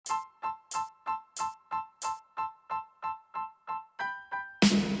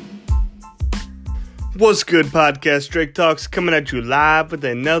What's good, podcast? Drake Talks coming at you live with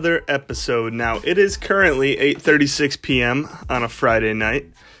another episode. Now, it is currently 8:36 p.m. on a Friday night.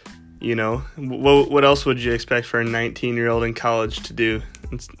 You know, what else would you expect for a 19-year-old in college to do?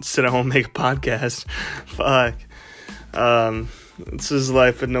 Sit at home and make a podcast. Fuck. This is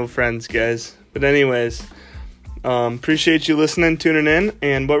life with no friends, guys. But anyways, appreciate you listening, tuning in.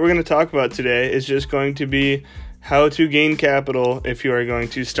 And what we're going to talk about today is just going to be how to gain capital if you are going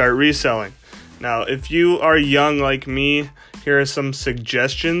to start reselling. Now, if you are young like me, here are some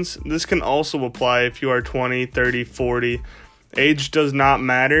suggestions. This can also apply if you are 20, 30, 40. Age does not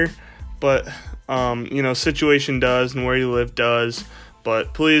matter, but, situation does and where you live does.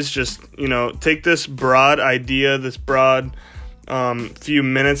 But please just, take this broad idea, this broad few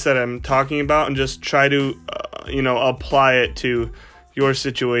minutes that I'm talking about and just try to, apply it to your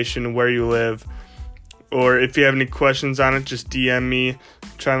situation, where you live. Or if you have any questions on it, just DM me.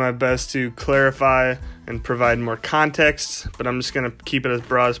 Try my best to clarify and provide more context, but I'm just going to keep it as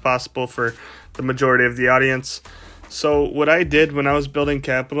broad as possible for the majority of the audience. So what I did when I was building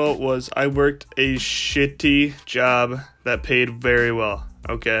capital was I worked a shitty job that paid very well,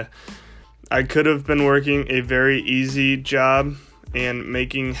 okay? I could have been working a very easy job and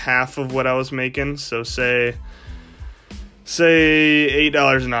making half of what I was making, so say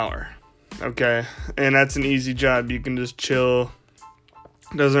 $8 an hour. Okay, and that's an easy job. You can just chill.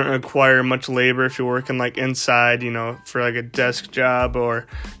 It doesn't require much labor if you're working like inside, for like a desk job, or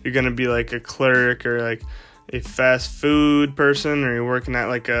you're gonna be like a clerk or like a fast food person, or you're working at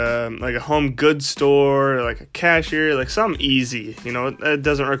like a home goods store or like a cashier, like something easy. It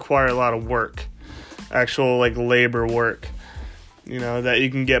doesn't require a lot of work, actual like labor work. That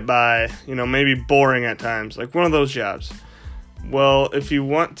you can get by. Maybe boring at times, like one of those jobs. Well, if you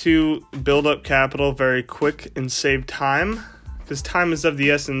want to build up capital very quick and save time, because time is of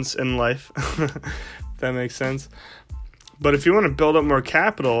the essence in life, if that makes sense. But if you want to build up more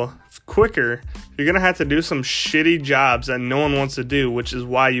capital quicker, you're going to have to do some shitty jobs that no one wants to do, which is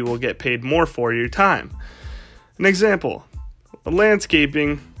why you will get paid more for your time. An example,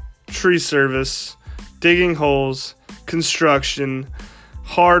 landscaping, tree service, digging holes, construction,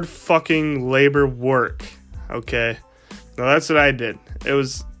 hard fucking labor work, okay? Now that's what I did. It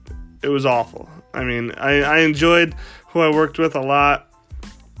was awful. I mean, I enjoyed who I worked with a lot.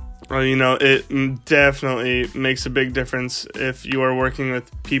 It definitely makes a big difference if you are working with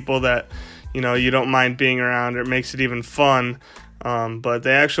people that, you don't mind being around, or it makes it even fun. But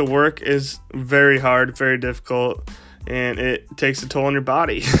the actual work is very hard, very difficult, and it takes a toll on your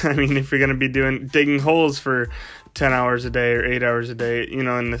body. I mean, if you're going to be digging holes for 10 hours a day or 8 hours a day, in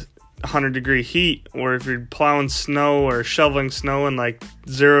the 100-degree heat, or if you're plowing snow or shoveling snow in like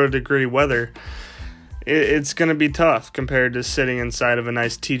 0-degree weather, it's going to be tough compared to sitting inside of a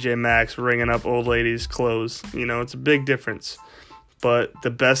nice TJ Maxx ringing up old ladies' clothes. It's a big difference. But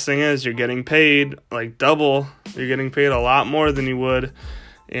the best thing is you're getting paid like double. You're getting paid a lot more than you would.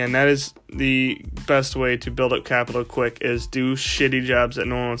 And that is the best way to build up capital quick, is do shitty jobs that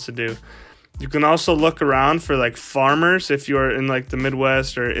no one wants to do. You can also look around for like farmers if you're in like the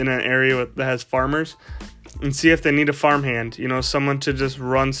Midwest or in an area that has farmers, and see if they need a farmhand, someone to just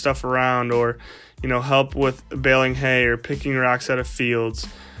run stuff around, or, help with baling hay or picking rocks out of fields.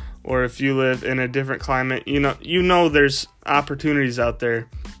 Or if you live in a different climate, there's opportunities out there.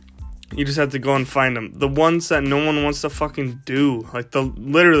 You just have to go and find them. The ones that no one wants to fucking do, like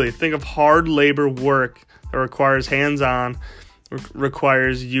literally think of hard labor work that requires hands-on,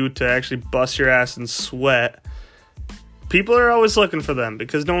 requires you to actually bust your ass and sweat. People are always looking for them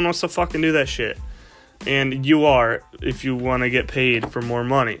because no one wants to fucking do that shit. And you are, if you want to get paid for more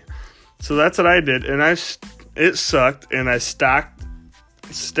money. So that's what I did, and it sucked, and I stacked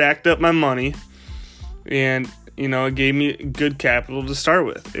up my money, and it gave me good capital to start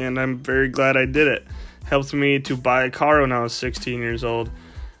with, and I'm very glad I did it. Helped me to buy a car when I was 16 years old.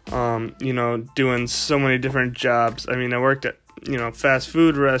 Doing so many different jobs. I mean, I worked at fast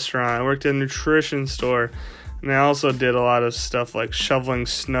food restaurant. I worked at a nutrition store. And I also did a lot of stuff like shoveling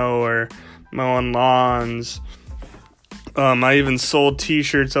snow or mowing lawns. I even sold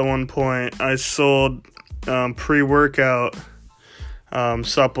t-shirts at one point. I sold pre-workout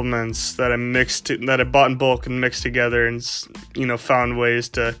supplements that I bought in bulk and mixed together, and found ways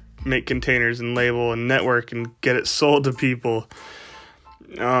to make containers and label and network and get it sold to people.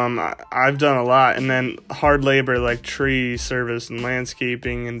 I've done a lot, and then hard labor like tree service and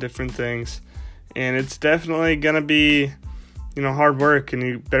landscaping and different things, and it's definitely gonna be hard work, and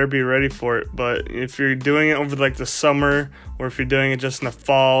you better be ready for it. But if you're doing it over like the summer, or if you're doing it just in the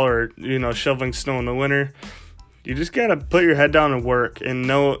fall, or shoveling snow in the winter, You just gotta put your head down and work, and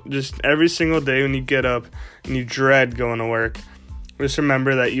know just every single day when you get up and you dread going to work, just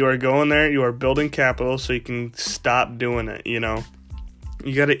remember that you are going there, you are building capital so you can stop doing it, you know.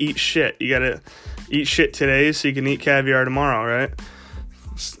 You gotta eat shit. You gotta eat shit today so you can eat caviar tomorrow, right?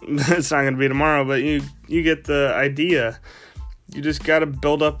 It's not gonna be tomorrow, but you get the idea. You just gotta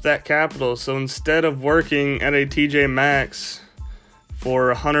build up that capital. So instead of working at a TJ Maxx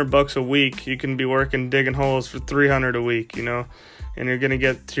for $100 a week, you can be working digging holes for $300 a week, you know, and you're gonna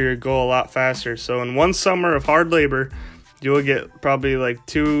get to your goal a lot faster. So in one summer of hard labor, you will get probably like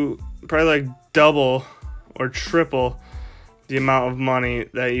double or triple the amount of money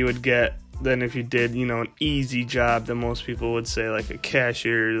that you would get than if you did, you know, an easy job that most people would say, like a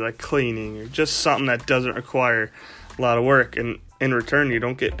cashier, like cleaning, or just something that doesn't require a lot of work, and in return you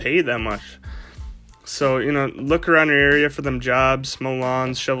don't get paid that much. So, you know, look around your area for them jobs, mow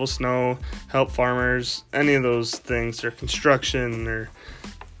lawns, shovel snow, help farmers, any of those things, or construction, or,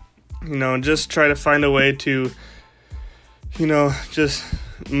 you know, just try to find a way to, you know, just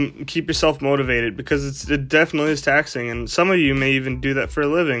keep yourself motivated, because it definitely is taxing, and some of you may even do that for a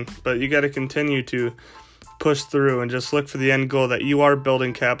living, but you got to continue to push through and just look for the end goal, that you are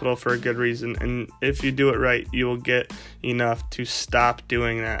building capital for a good reason, and if you do it right, you will get enough to stop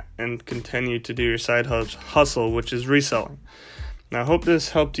doing that and continue to do your side hustle, which is reselling. Now, I hope this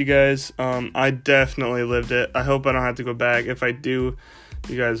helped you guys. I definitely lived it. I hope I don't have to go back. If I do,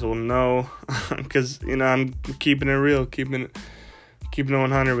 you guys will know, because, you know, I'm keeping it real, keeping it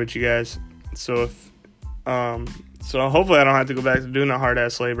 100 with you guys. So so hopefully I don't have to go back to doing that hard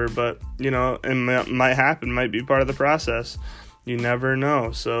ass labor, but, you know, it might happen, might be part of the process. You never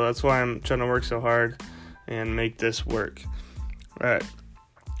know. So that's why I'm trying to work so hard and make this work. All right.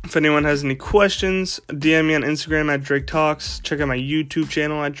 If anyone has any questions, DM me on Instagram at Drake Talks. Check out my YouTube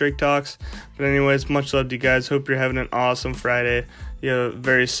channel at Drake Talks. But anyways, much love to you guys. Hope you're having an awesome Friday. You have a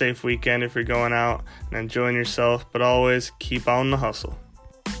very safe weekend if you're going out and enjoying yourself. But always keep on the hustle.